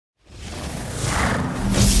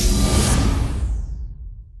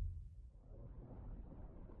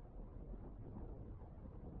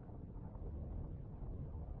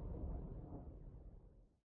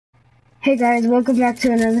Hey guys, welcome back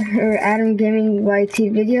to another Adam Gaming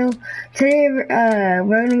YT video. Today,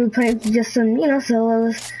 we're gonna be playing just some,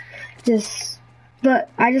 solos.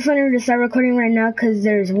 But I just wanted to start recording right now because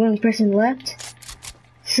there's one person left.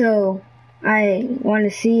 So, I want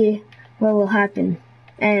to see what will happen.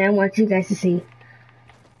 And I want you guys to see.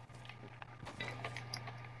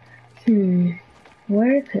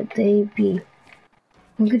 Where could they be?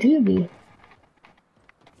 Where could he be?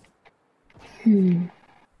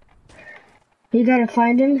 You gotta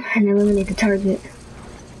find him and eliminate the target.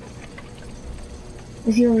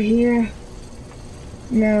 Is he over here?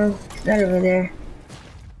 No, he's not over there.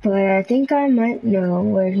 But I think I might know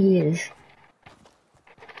where he is.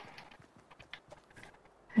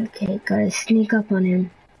 Okay, gotta sneak up on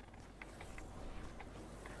him.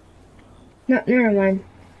 No, never mind.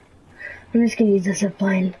 I'm just gonna use the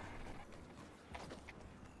zipline.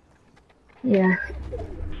 Yeah.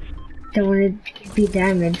 Don't want to be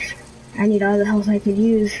damaged. I need all the health I could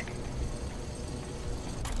use.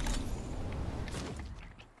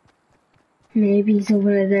 Maybe he's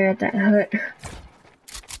over there at that hut.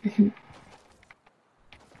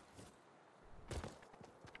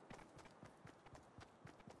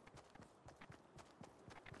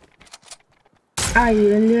 Are you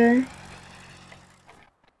in there?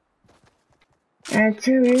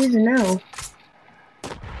 Answer is no.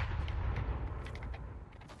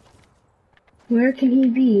 Where can he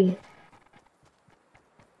be?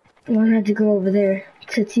 I'm gonna have to go over there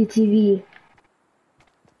to TTV.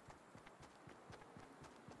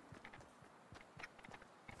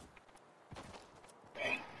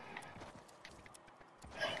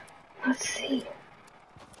 Let's see.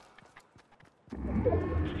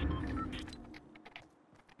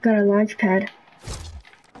 Got a launch pad.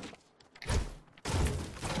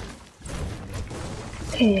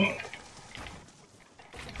 Okay.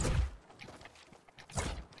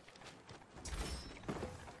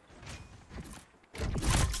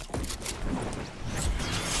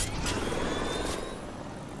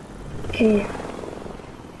 Okay.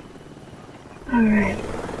 Alright.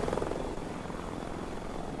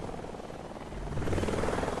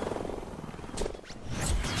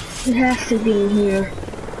 It has to be in here.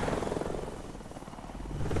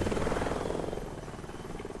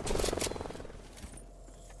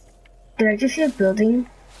 Did I just see a building?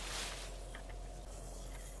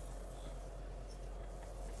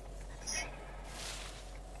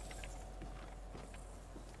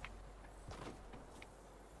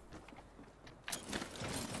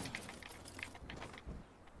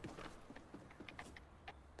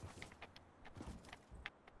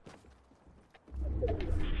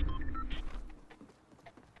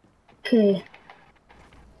 Okay.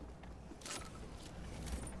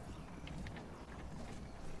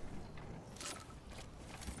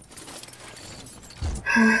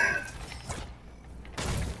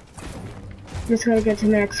 Just gotta get to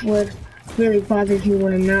max wood. Really bothers me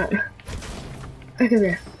when I'm not. Look at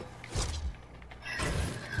there.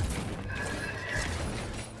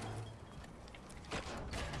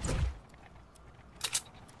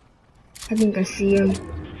 I think I see him.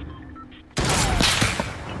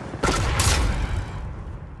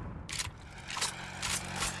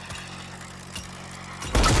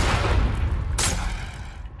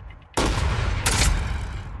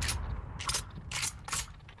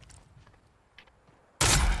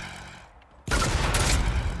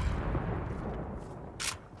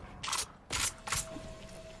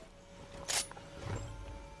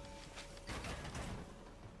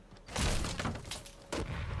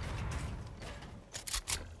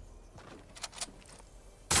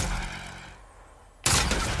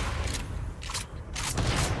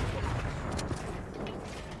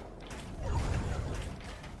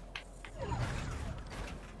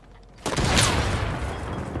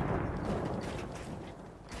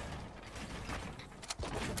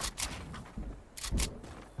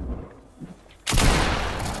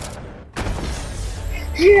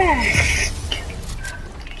 Yes!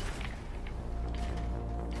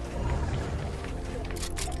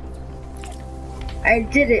 I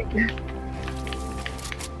did it.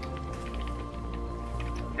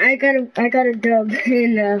 I got a dub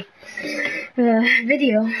in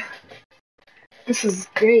video. This is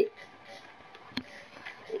great.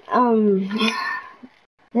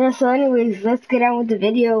 Yeah, so anyways, let's get on with the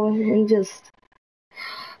video and just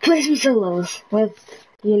play some solos with,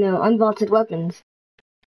 unvaulted weapons.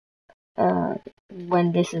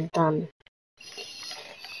 When this is done.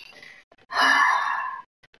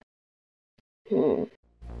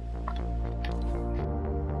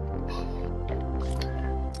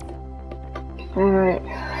 Alright,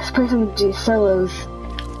 let's play some solos.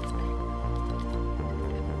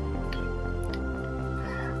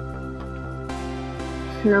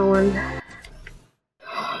 No one.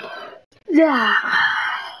 Yeah.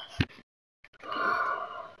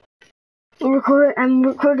 I'm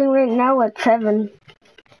recording right now at 7.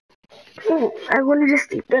 I wanted to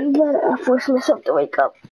sleep in, but I forced myself to wake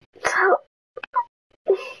up. So,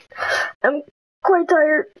 I'm quite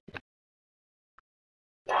tired.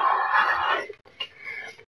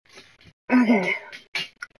 Okay.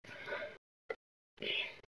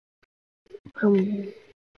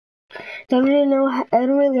 Don't really know. I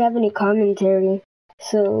don't really have any commentary,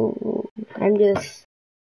 so I'm just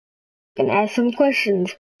gonna ask some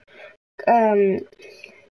questions. Okay.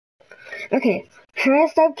 Should I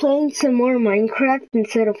start playing some more Minecraft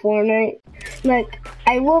instead of Fortnite? Like,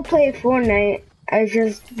 I will play Fortnite.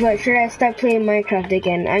 But should I start playing Minecraft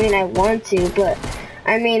again? I mean, I want to, but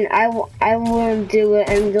I mean, I won't do it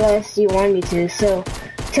unless you want me to. So,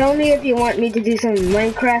 tell me if you want me to do some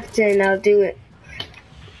Minecraft, and I'll do it.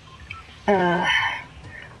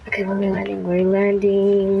 Okay, we're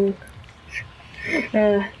landing.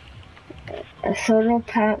 A solar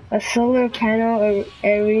panel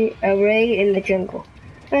array in the jungle.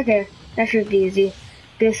 Okay, that should be easy.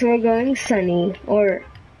 Guess we're going sunny, or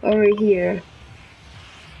over here.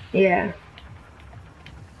 Yeah.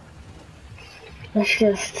 Let's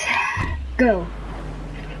just go.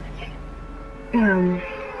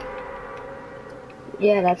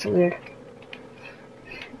 Yeah, that's weird.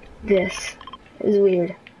 This is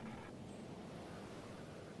weird.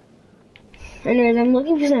 Anyways, I'm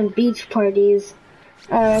looking for some beach parties,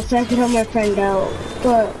 so I could help my friend out.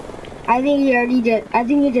 But I think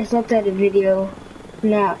he just looked at a video,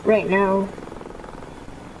 right now.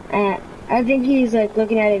 I think he's like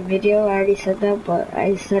looking at a video. I already said that, but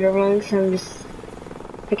I said it wrong, so I'm just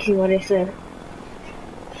fixing what I said.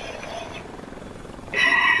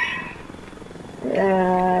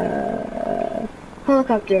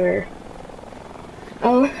 Helicopter.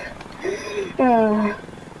 Oh.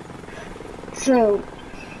 So,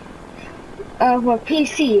 for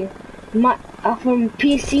PC, from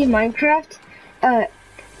PC Minecraft,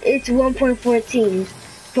 it's 1.14,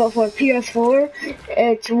 but for PS4,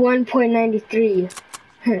 it's 1.93.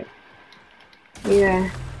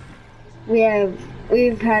 Yeah,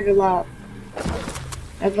 we've had a lot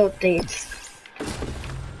of updates.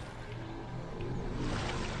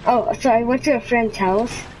 Oh, so I went to a friend's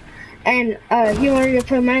house, and he wanted to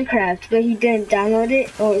play Minecraft, but he didn't download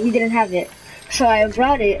it, or he didn't have it. So I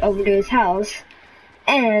brought it over to his house,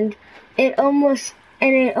 and it almost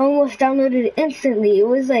downloaded instantly. It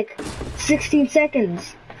was like 16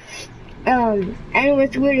 seconds. And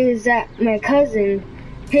what's weird is that my cousin,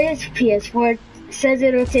 his PS4 says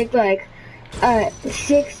it'll take like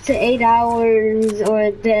 6 to 8 hours,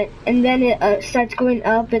 and then it starts going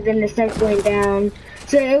up, and then it starts going down.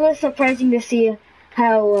 So it was surprising to see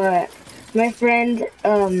how my friend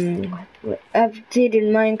updated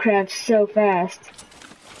Minecraft so fast.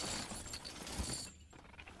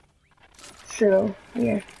 So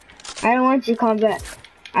yeah, I don't want you to come back.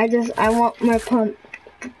 I want my pump.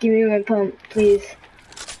 Give me my pump, please.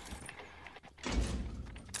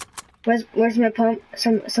 Where's my pump?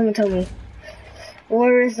 Someone tell me.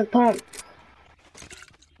 Where is the pump?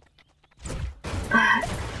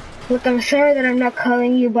 Look, I'm sorry that I'm not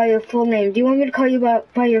calling you by your full name. Do you want me to call you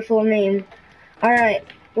by your full name? Alright,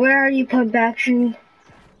 where are you, Pump Action?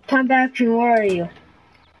 Pump Action, where are you?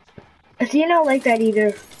 So you're not like that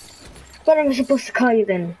either. What am I supposed to call you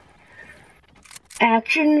then?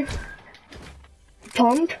 Action?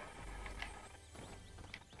 Pump?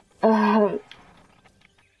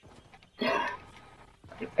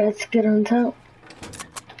 Let's get on top.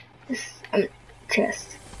 This,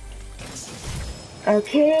 chest.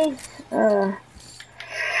 Okay,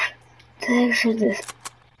 thanks for this.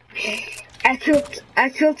 I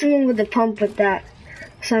killed someone with the pump with that,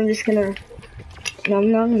 so I'm just gonna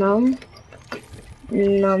nom nom nom,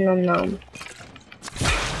 nom nom nom.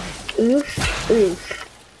 Oof, oof,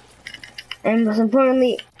 and most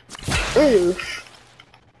importantly, oof.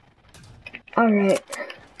 All right,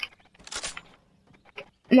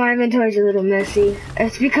 my inventory's a little messy.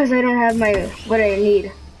 It's because I don't have what I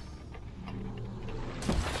need.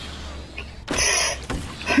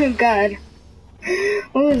 Oh God,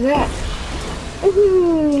 what was that?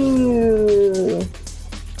 Ooh.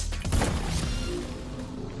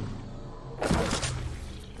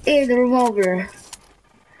 Hey, the revolver.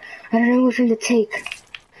 I don't know which one to take.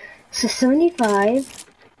 So 75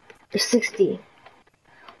 or 60.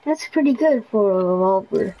 That's pretty good for a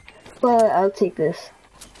revolver, but I'll take this.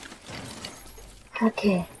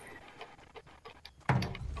 Okay. I'm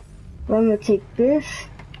gonna take this.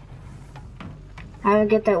 I'll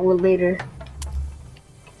get that wood later.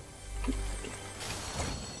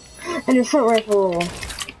 And the assault rifle,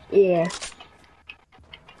 yeah.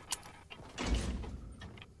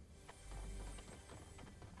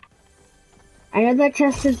 I know that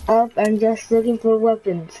chest is up, I'm just looking for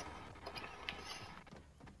weapons.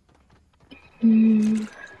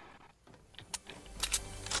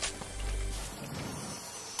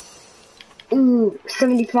 Ooh,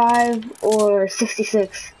 75 or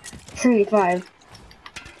 66. 75.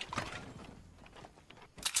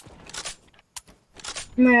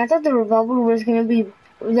 Man, I thought the revolver was gonna be,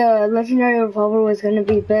 the legendary revolver was gonna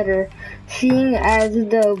be better, seeing as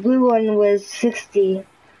the blue one was 60.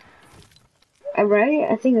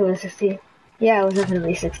 Right? I think it was 60. Yeah, it was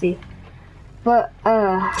definitely 60. But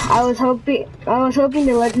I was hoping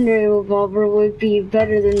the legendary revolver would be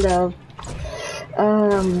better than the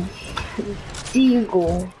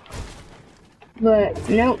Deagle. But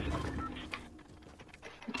nope.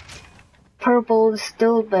 Purple is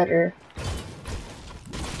still better.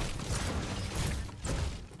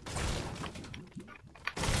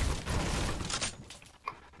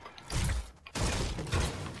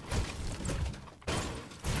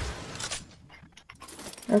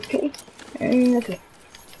 Okay. Okay.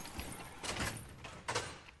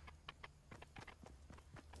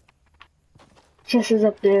 Chest is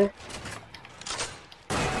up there.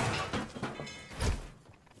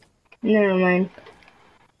 Never mind.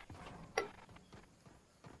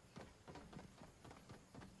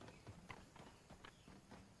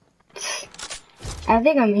 I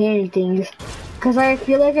think I'm hearing things. Cause I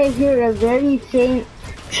feel like I hear a very faint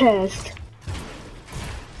chest.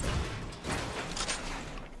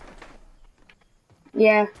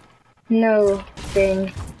 Yeah. No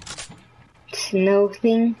thing. It's no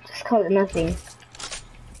thing. Just call it nothing.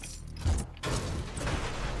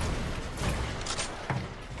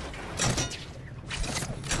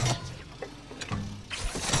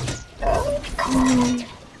 Come on.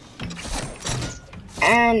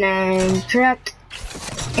 And I'm trapped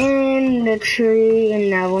in the tree, and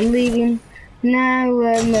now I'm leaving. Now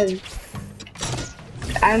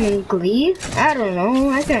I'm in glee? I don't know,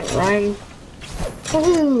 I can't rhyme.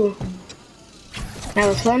 Woohoo! That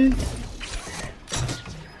was fun.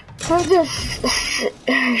 I'm just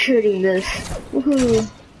shooting this. Woohoo!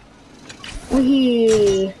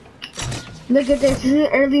 Wee! Look at this, this is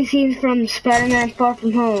early scenes from Spider-Man Far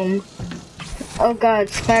From Home. Oh god,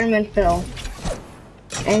 Spider-Man fell.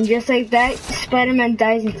 And just like that, Spider-Man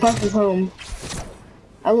dies in Far From Home.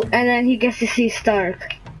 And then he gets to see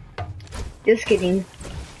Stark. Just kidding.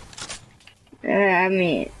 I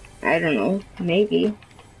mean, I don't know. Maybe.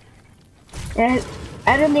 I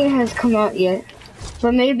don't think it has come out yet.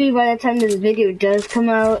 But maybe by the time this video does come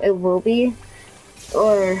out, it will be.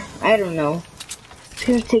 Or, I don't know. Just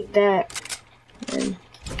gonna take that. And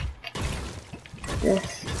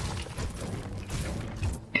this.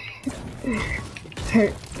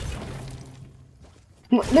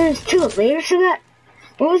 There's 2 layers to that?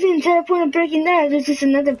 What was the entire point of breaking that? There's just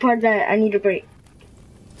another part that I need to break.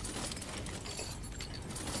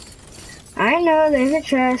 I know, there's a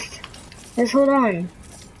chest. Just hold on.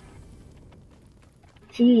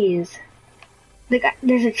 Jeez. Look,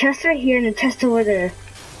 there's a chest right here and a chest over there.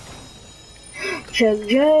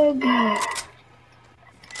 Jug.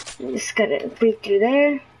 Just gotta break through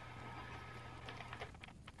there.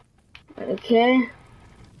 Okay.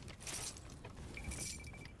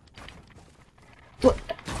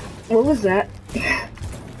 What was that?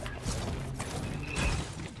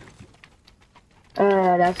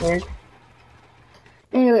 That's weird.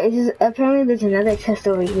 Anyway, it's just, apparently there's another chest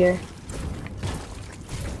over here.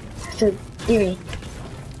 So, gimme.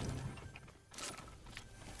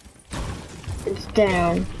 It's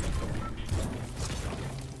down.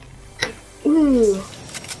 Ooh.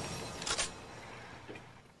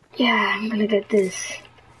 Yeah, I'm gonna get this.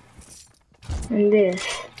 And this.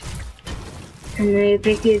 And then I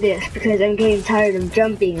pick you this because I'm getting tired of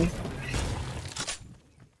jumping.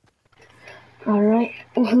 Alright.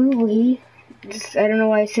 Woohoo, wee. I don't know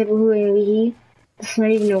why I said woohoo and wee. It's not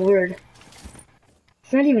even a word.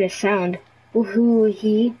 It's not even a sound. Woohoo,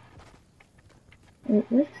 wee. What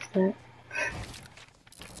is that?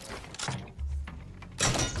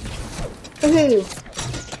 Woohoo!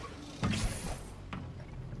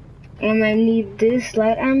 And I need this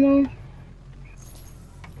light ammo.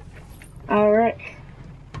 Alright.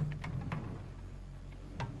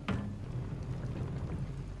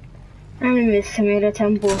 I miss Tomato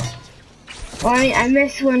Temple. Well, I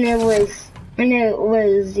miss when it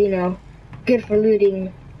was, you know, good for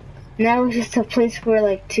looting. Now it's just a place for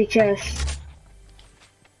like 2 chests.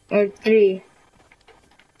 Or 3.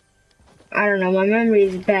 I don't know, my memory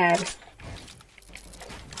is bad.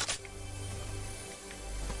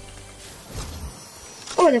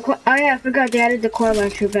 Oh, oh yeah, I forgot they added the core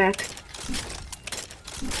launcher back.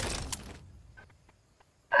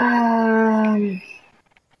 I'm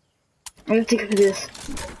gonna take for this.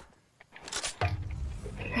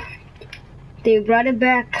 They brought it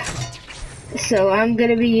back, so I'm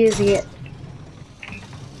gonna be using it.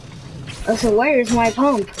 Oh, so where's my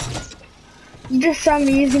pump? You just saw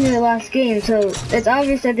me using it last game, so it's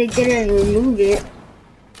obvious that they didn't remove it.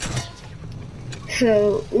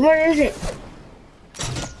 So, where is it?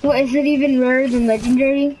 What, is it even rarer than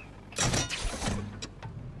legendary?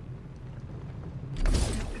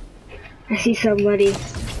 I see somebody.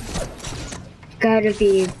 Gotta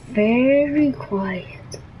be very quiet.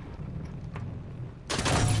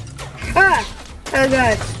 Ah! Oh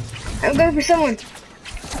god. I'm going for someone.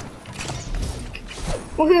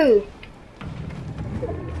 Woohoo!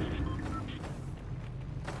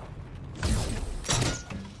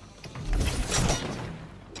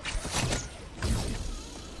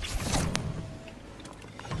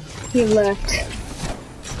 He left.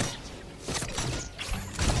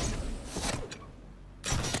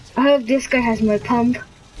 I hope this guy has my pump.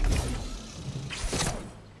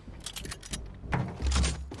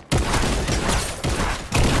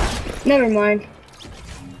 Never mind.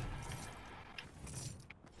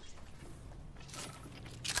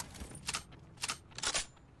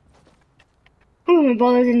 Oh, my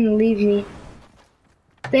baller didn't leave me.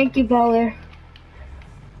 Thank you, baller.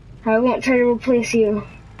 I won't try to replace you.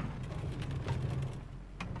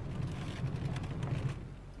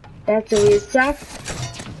 That's a weird sound.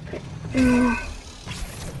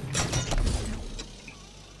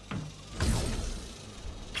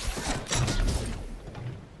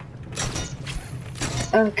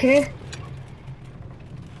 Okay.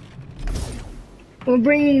 We're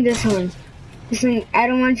bringing this one. This one, I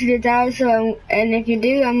don't want you to die, and if you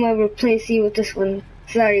do, I'm gonna replace you with this one.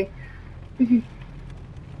 Sorry.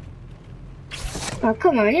 Oh,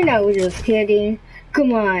 come on, you know we're just kidding.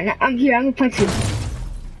 Come on, I'm here, I'm gonna punch you.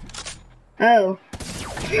 Oh.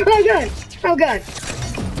 Oh god! Oh god!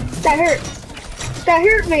 That hurt! That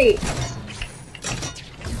hurt me!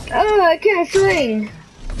 Oh, I can't swing!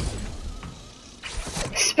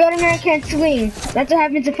 Spider-Man can't swing. That's what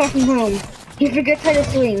happens to Far From Home. He forgets how to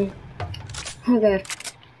swing. Oh god.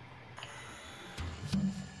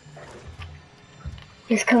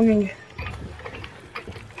 He's coming.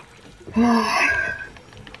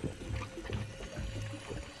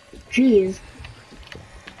 Jeez.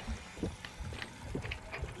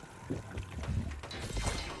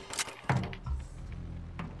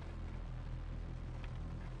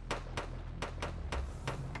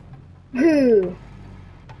 Who?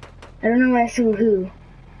 I don't know why I said who.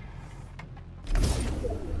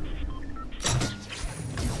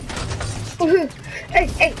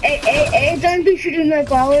 Hey, don't be shooting my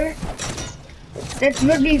baller. That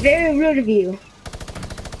would be very rude of you.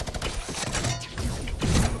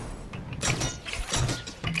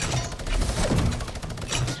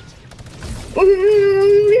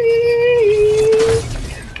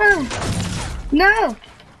 Oh, no!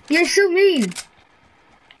 You're so mean!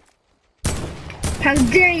 How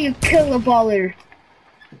dare you kill a baller?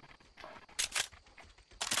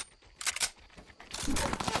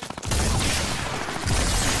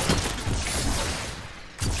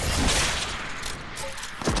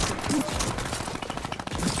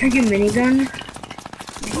 Freaking minigun?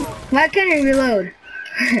 Why can't I reload?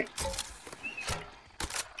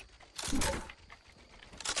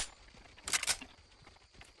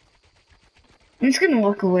 I'm just gonna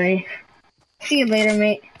walk away. See you later,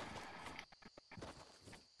 mate.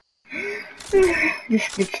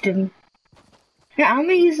 Just ditched him. Yeah, I'm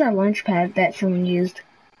gonna use that launch pad that someone used.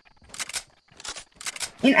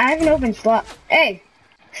 And I have an open slot. Hey!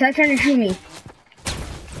 Stop trying to shoot me.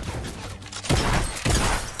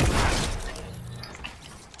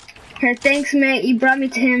 Here, thanks, mate. You brought me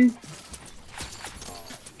to him.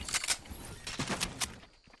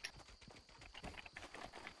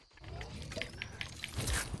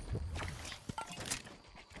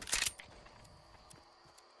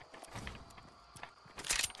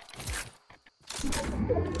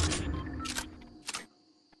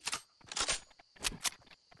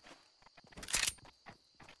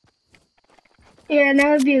 Yeah, that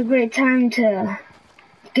would be a great time to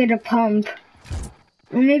get a pump.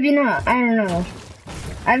 Or maybe not, I don't know.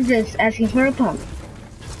 I'm just asking for a pump.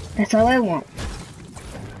 That's all I want.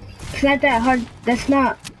 It's not that hard, that's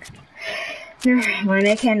not... Never mind,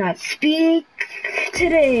 I cannot speak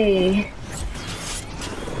today.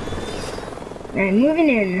 Alright, moving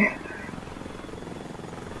in.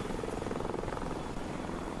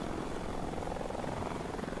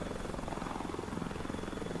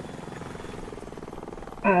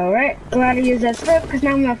 Alright, glad to use that flip because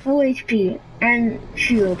now I'm at full HP and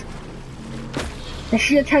shield. The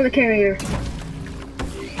shield helicarrier.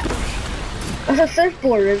 Also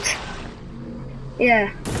surfboards.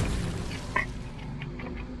 Yeah.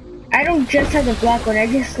 I don't just have the black one, I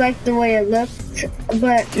just like the way it looked,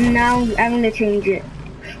 but now I'm gonna change it.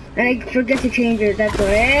 And I forget to change it, that's why.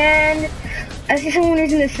 And I see someone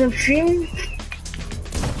using the slipstream.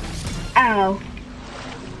 Ow.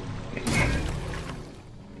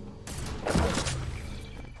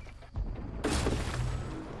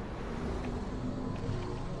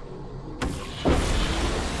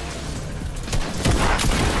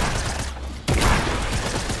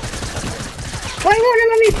 Why won't it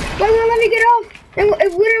let me? Why won't it let me get off?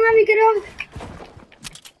 It wouldn't let me get off.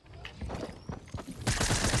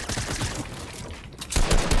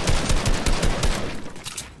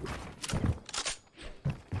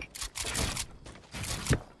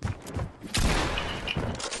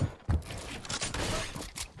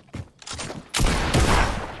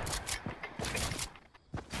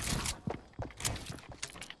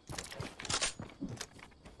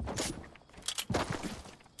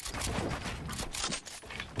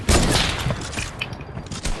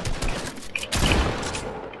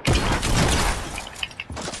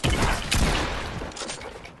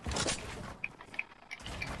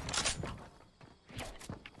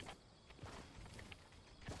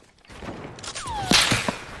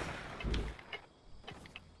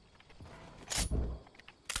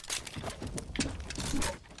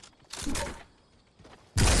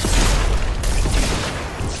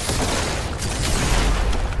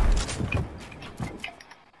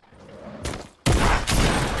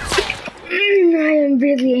 I am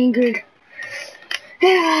really angered.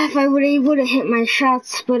 If I were able to hit my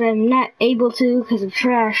shots, but I'm not able to because of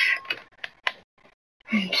trash.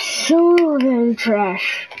 I'm so very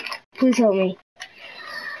trash. Please help me.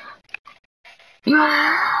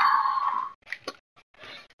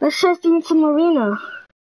 Let's just do some arena.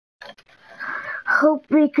 Hope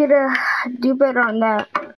we could do better on that.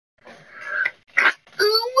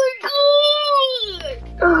 Oh my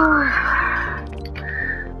god!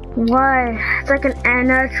 Why? It's like an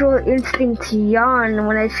unnatural instinct to yawn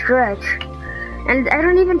when I stretch. And I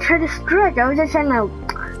don't even try to stretch. I was just trying to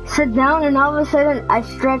sit down and all of a sudden I'm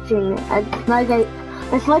stretching. It's like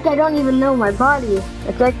I don't even know my body.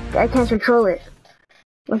 It's like I can't control it.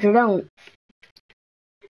 Which I don't.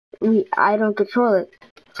 I don't control it.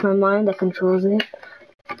 It's my mind that controls it.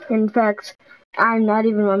 In fact, I'm not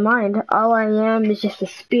even my mind. All I am is just a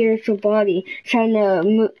spiritual body trying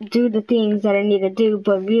to do the things that I need to do,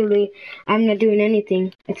 but really, I'm not doing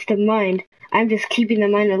anything. It's the mind. I'm just keeping the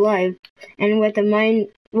mind alive. And what the mind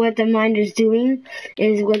is doing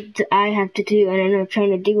is what I have to do, and I'm not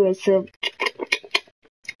trying to do it, so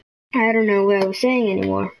I don't know what I was saying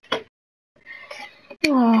anymore.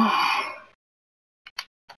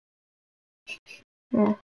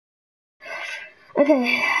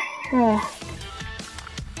 Okay.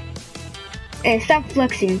 Hey, stop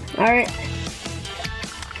flexing, alright?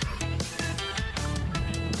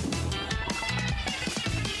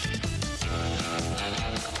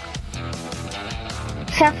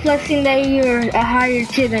 Stop flexing that you're a higher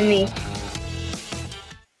tier than me.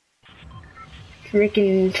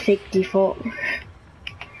 Freaking fake default.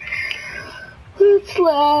 Let's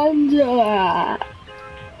land.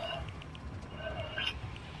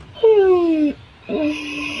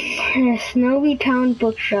 Snowy Town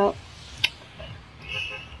Bookshop.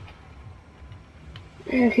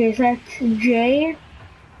 Okay, so that's J3.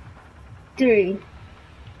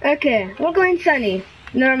 Okay, we're going sunny.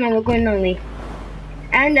 Never mind, we're going lonely.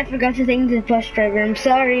 And I forgot to thank the bus driver. I'm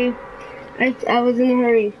sorry. I was in a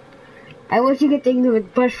hurry. I wish you could thank the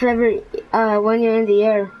bus driver when you're in the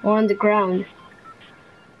air or on the ground.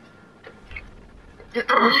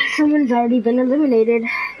 Someone's already been eliminated.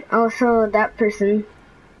 Also, that person.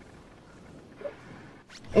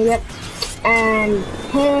 Yep. And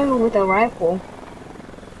him with a rifle.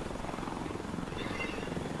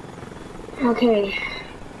 Okay.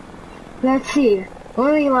 Let's see.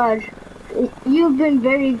 Lonely Lodge. You're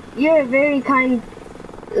a very kind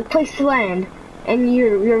place to land. And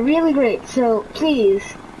you're really great. So please,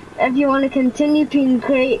 if you want to continue being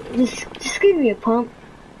great, just give me a pump.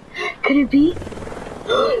 Could it be?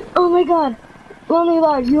 Oh my god. Lonely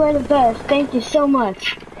Lodge, you are the best. Thank you so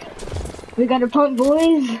much. We got a pump,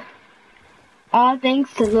 boys.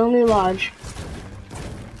 Thanks to Lonely Lodge.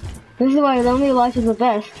 This is why Lonely Lodge is the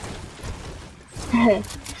best.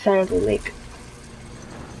 Sorry, the lake.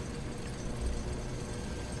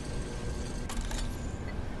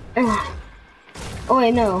 Oh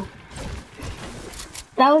wait, no.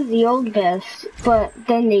 That was the old best. but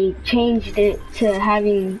then they changed it to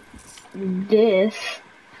having this.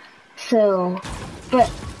 So,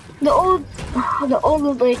 but the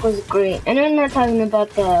old lake was great, and I'm not talking about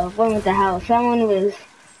the one with the house. That one was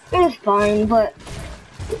fine, but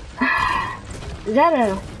is that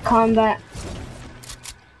a combat?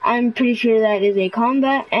 I'm pretty sure that is a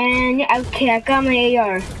combat, and yeah, okay, I got my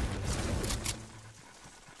AR.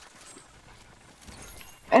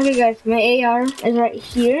 Okay guys, my AR is right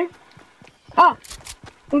here. Oh,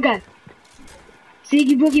 okay.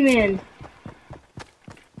 Sneaky Boogeyman.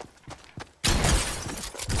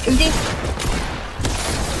 Empty.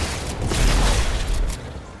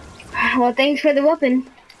 Well, thanks for the weapon.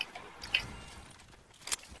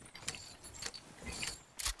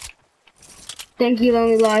 Thank you,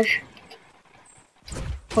 Lonely Lodge,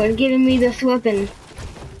 for giving me this weapon.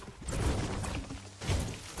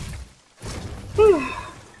 Whew.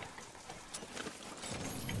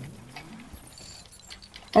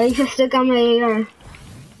 At least I still got my AR.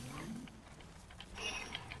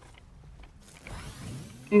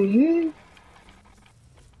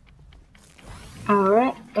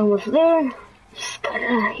 Alright, almost there. Just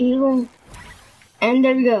gotta heal. And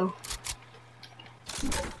there we go.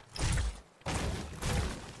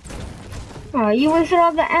 Oh, you wasted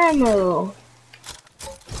all the ammo.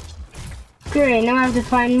 Great, now I have to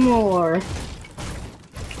find more.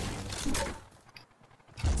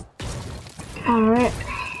 Alright.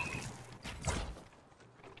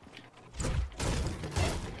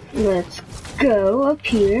 Let's go up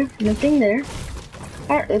here. Nothing there.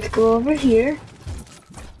 Alright, let's go over here.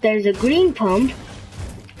 There's a green pump.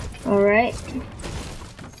 Alright.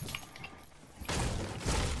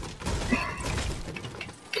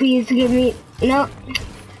 Please give me... No.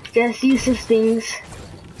 Just useless things.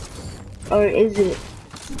 Or is it?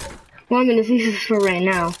 Well, I'm gonna use this for right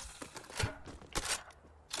now.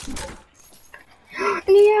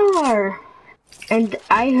 Yeah. And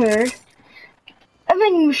I heard a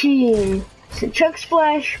vending machine. So Chug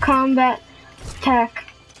Splash, Combat, Attack,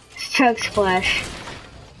 Chug Splash.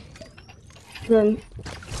 Then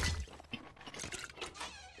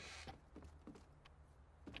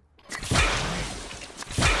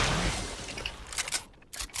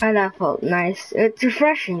oh, that felt nice. It's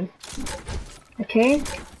refreshing. Okay?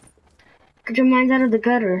 Get your minds out of the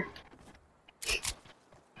gutter.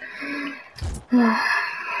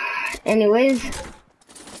 Anyways,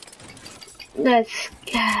 let's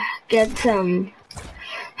get some.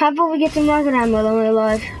 How about we get some rocket ammo, Lonely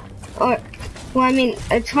Lodge? Or, well, I mean,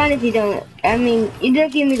 it's fine if you don't. I mean, you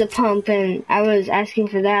did give me the pump, and I was asking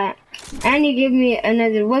for that. And you gave me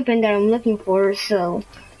another weapon that I'm looking for, so,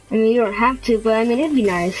 I mean, you don't have to, but I mean, it'd be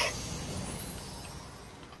nice.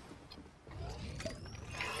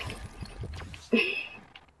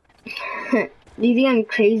 Do you think I'm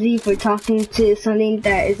crazy for talking to something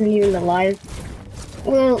that isn't even alive?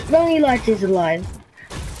 Well, Lonely Lodge is alive.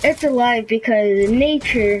 It's alive because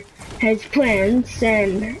nature has plants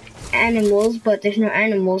and animals, but there's no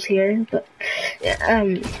animals here. But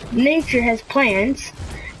nature has plants,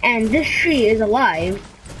 and this tree is alive.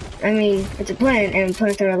 I mean, it's a plant, and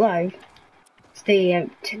plants are alive. So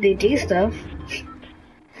they do stuff.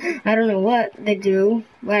 I don't know what they do,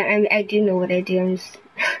 but I do know what they do.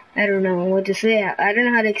 I don't know what to say. I don't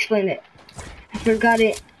know how to explain it. I forgot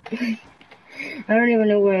it. I don't even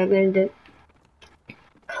know where I learned it.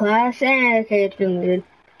 Class, okay, it's been good.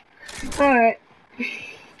 Alright.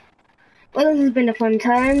 Well, this has been a fun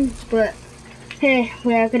time, but hey,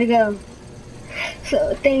 we're not gonna go.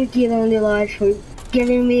 So, thank you, Lonely Lodge, for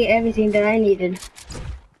giving me everything that I needed.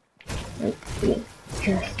 Let me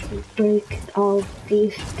just break all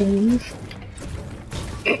these things.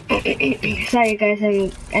 Sorry guys,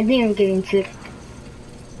 I think I'm getting sick.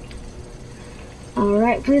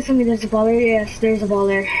 Alright, please tell me there's a ball there. Yes, there's a ball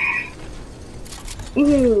there.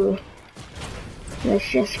 Ooh. Let's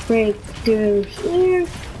just break through here.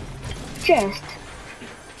 Just.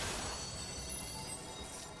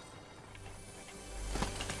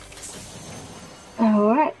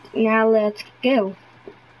 Alright, now let's go.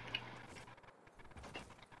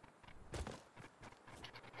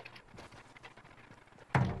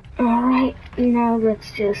 Alright, now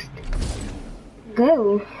let's just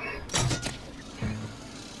go.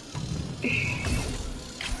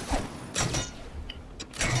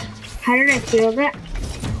 How did I feel that?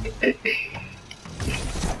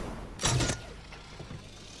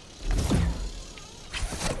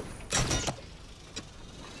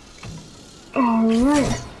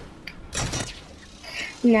 Alright.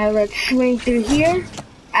 Now let's swing through here.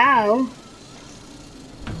 Ow.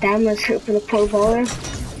 That must hurt for the poor baller.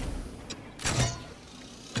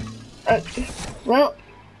 Well,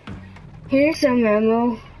 Here's some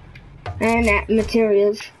ammo and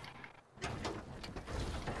materials.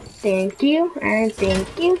 Thank you, and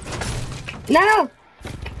thank you. No!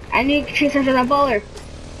 I need to chase after that baller.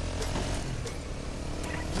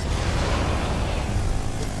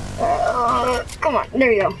 Come on,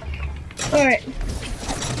 there you go. Alright.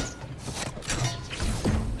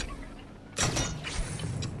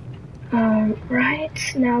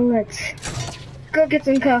 Right, now let's go get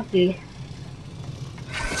some coffee.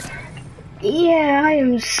 Yeah, I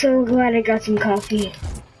am so glad I got some coffee.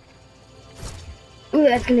 Ooh,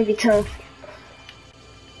 that's gonna be tough.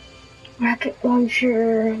 Rocket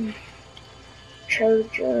launcher,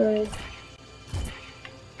 charger,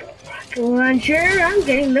 rocket launcher. I'm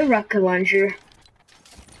getting the rocket launcher.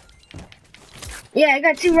 Yeah, I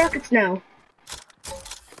got 2 rockets now.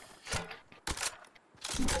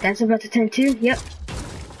 That's about to turn 2. Yep.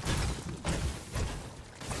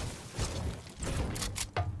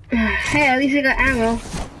 Hey, at least I got ammo.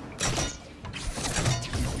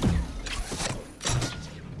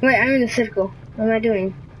 Wait, I'm in the circle. What am I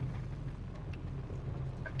doing?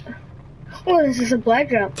 Oh, this is a supply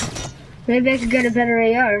drop. Maybe I could get a better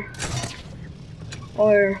AR.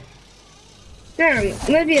 Or,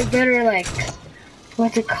 maybe a better, like,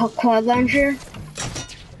 what's it called, quad launcher?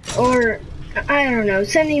 Or, I don't know,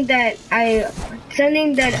 something that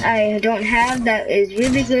I don't have that is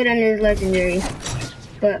really good and is legendary.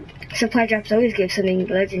 But supply drops always give something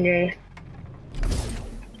legendary.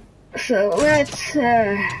 So let's,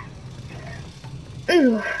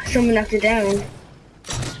 ooh, someone knocked it down.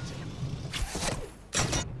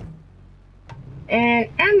 And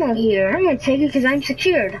ammo here. I'm gonna take it because I'm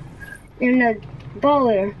secured. And a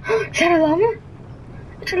baller. Is that a llama?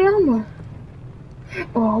 It's a llama.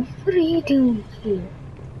 Oh, what are you doing here?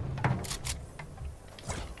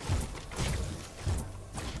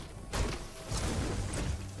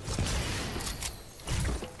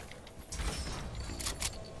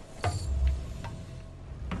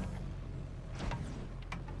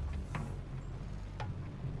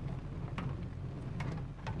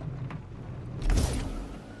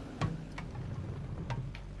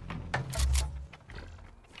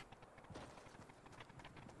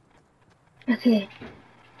 Okay.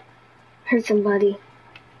 Heard somebody.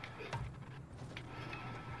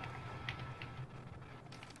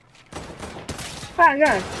 Oh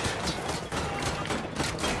god.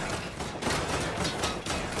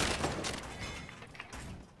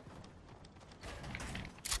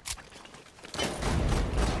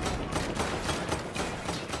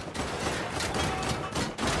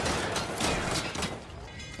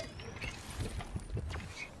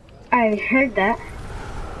 I heard that.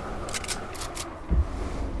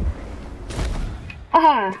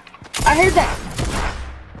 Aha! I heard that!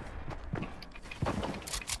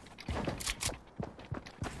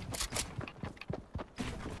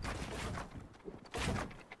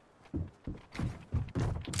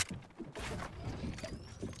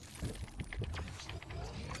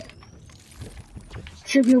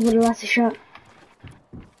 Should be able to last a shot.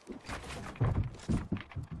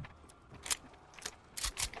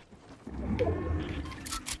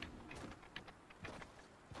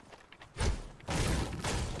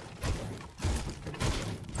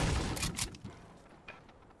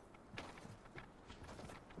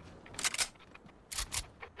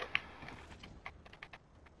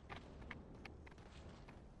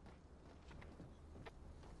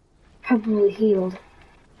 Probably healed.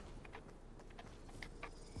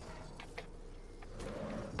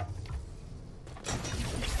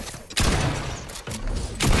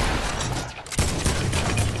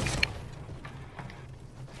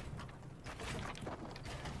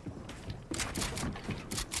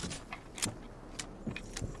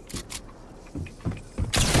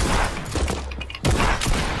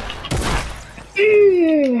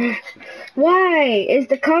 Why is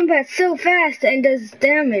the combat so fast and does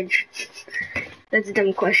damage? That's a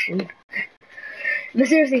dumb question. But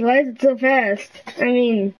seriously, why is it so fast? I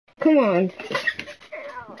mean, come on.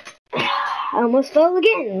 I almost fell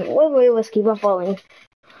again. Wait, let's keep on falling.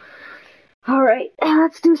 Alright,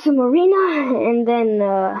 let's do some arena and then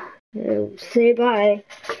say bye.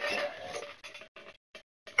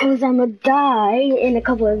 Cause I'ma die in a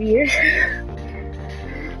couple of years.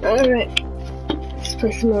 Alright, let's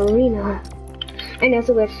play some arena. And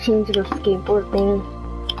also let's change the skateboard thing.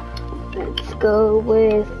 Let's go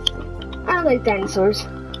with, I like dinosaurs.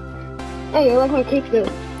 Hey, I like my cape though.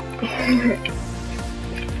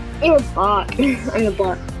 You're a bot. I'm a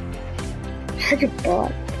bot. Such a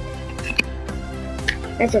bot.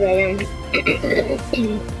 That's what I am.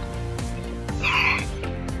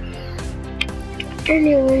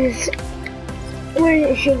 Anyways,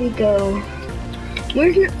 Where should we go?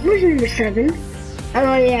 Where's number 7?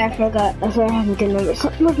 Oh yeah, I forgot. That's why I haven't good numbers.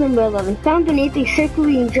 What's number 11? Found beneath a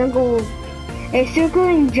circling jungle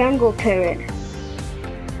parrot.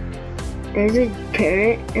 There's a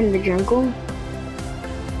parrot in the jungle.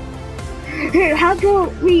 Here, how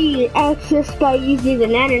about we access by using the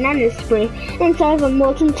nana spray inside of a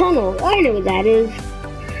molten tunnel? I know what that is.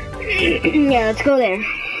 Yeah, let's go there.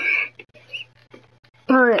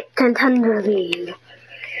 Alright, Contender League.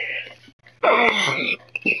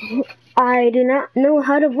 I do not know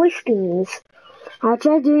how to voice things. I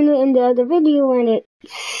tried doing it in the other video and it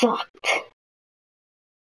sucked.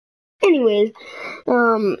 Anyways,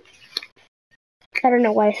 I don't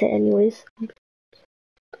know why I said anyways.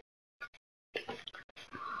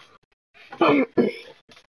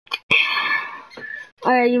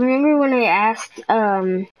 Alright, you remember when I asked,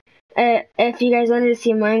 if you guys wanted to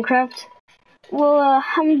see Minecraft? Well,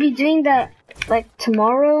 I'm gonna be doing that, like,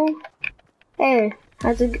 tomorrow. Hey,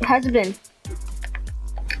 how's it been?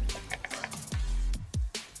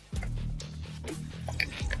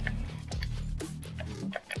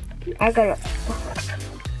 I gotta...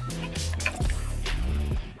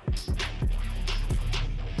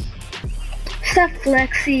 Stop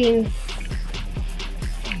flexing.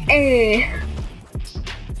 Hey.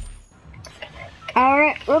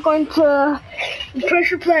 Alright, we're going to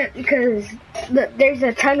pressure plant because there's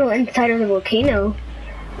a tunnel inside of the volcano.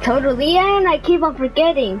 Totally, and I keep on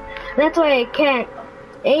forgetting. That's why I can't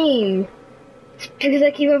aim. Because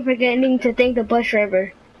I keep on forgetting to thank the bus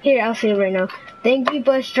driver. Here, I'll say it right now. Thank you,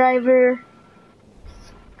 bus driver.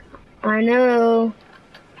 I know.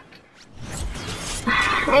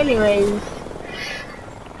 Anyways,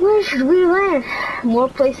 where should we land? More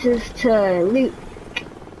places to loot.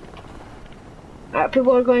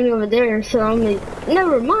 People are going over there, so I'm like,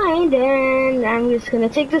 never mind, and I'm just gonna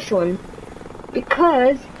take this one.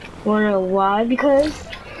 Because, wanna know why? Because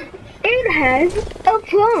it has a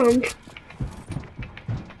plump.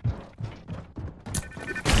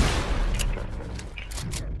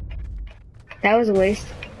 That was a waste.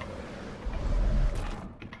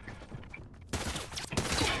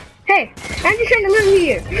 Hey, I'm just trying to live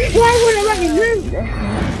here. Why would I let me live?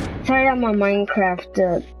 Sorry, I'm on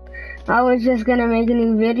Minecraft. I was just gonna make a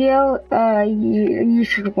new video. You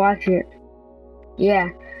should watch it. Yeah.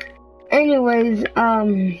 Anyways,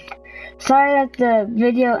 sorry that the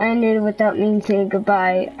video ended without me saying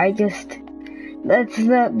goodbye. Because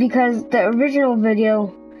the original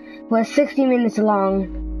video was 60 minutes long,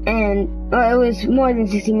 and it was more than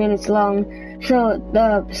 60 minutes long. So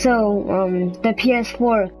the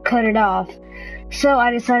PS4 cut it off. So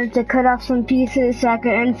I decided to cut off some pieces so I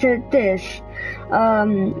could insert this,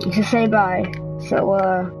 to say bye. So,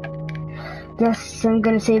 yes, I'm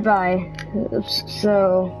gonna say bye.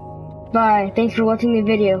 So, bye. Thanks for watching the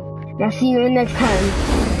video. And I'll see you next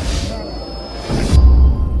time.